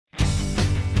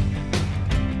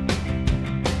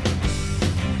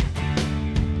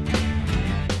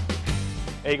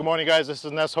Hey, good morning, guys. This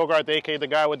is Ness Hogarth, aka the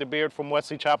guy with the beard from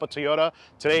Wesley Toyota.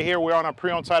 Today here we're on our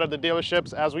pre-owned side of the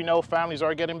dealerships. As we know, families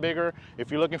are getting bigger. If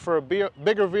you're looking for a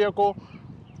bigger vehicle,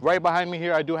 right behind me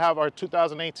here I do have our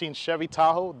 2018 Chevy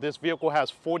Tahoe. This vehicle has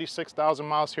 46,000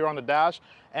 miles here on the dash,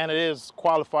 and it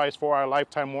qualifies for our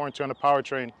lifetime warranty on the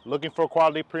powertrain. Looking for a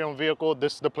quality pre-owned vehicle,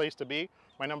 this is the place to be.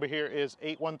 My number here is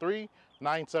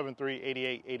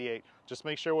 813-973-8888. Just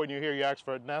make sure when you're here you ask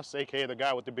for Ness, aka the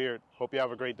guy with the beard. Hope you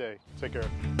have a great day. Take care.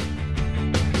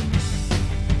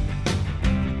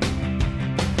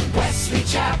 Wesley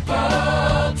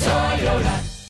Toyota.